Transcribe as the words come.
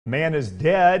Man is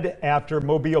dead after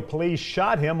Mobile police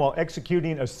shot him while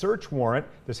executing a search warrant.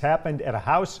 This happened at a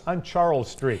house on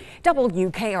Charles Street.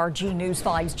 WKRG News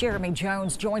 5's Jeremy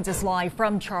Jones joins us live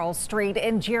from Charles Street.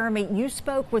 And Jeremy, you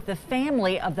spoke with the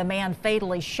family of the man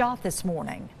fatally shot this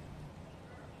morning.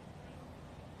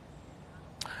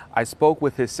 I spoke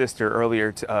with his sister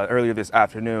earlier this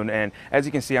afternoon, and as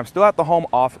you can see, I'm still at the home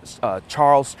off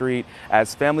Charles Street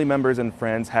as family members and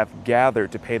friends have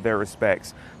gathered to pay their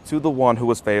respects to the one who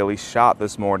was fatally shot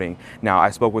this morning. Now,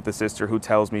 I spoke with the sister who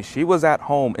tells me she was at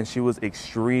home and she was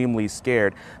extremely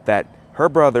scared that her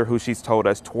brother, who she's told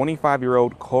us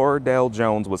 25-year-old Kordell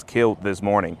Jones, was killed this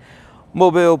morning.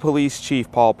 Mobile Police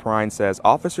Chief Paul Prine says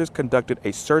officers conducted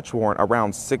a search warrant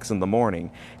around 6 in the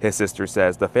morning. His sister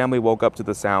says the family woke up to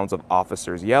the sounds of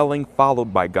officers yelling,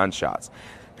 followed by gunshots.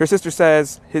 His sister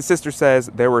says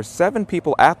there were 7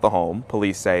 people at the home.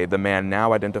 Police say the man,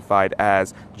 now identified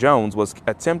as Jones, was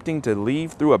attempting to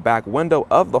leave through a back window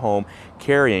of the home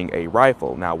carrying a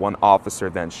rifle. Now, one officer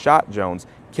then shot Jones,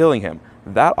 killing him.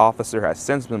 That officer has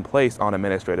since been placed on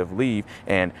administrative leave,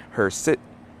 and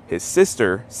his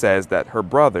sister says that her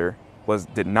brother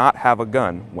did not have a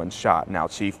gun when shot. Now,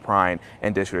 Chief Prine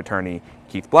and District Attorney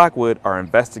Keith Blackwood are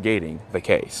investigating the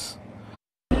case.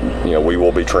 You know, we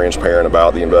will be transparent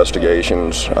about the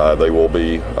investigations. They will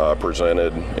be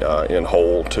presented in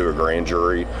whole to a grand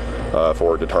jury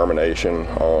for a determination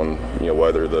on,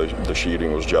 whether the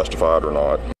shooting was justified or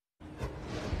not.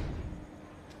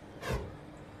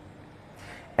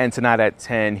 And tonight at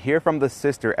 10, hear from the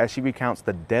sister as she recounts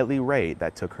the deadly raid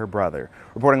that took her brother.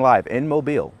 Reporting live in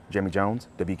Mobile, Jeremy Jones,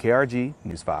 WKRG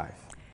News 5.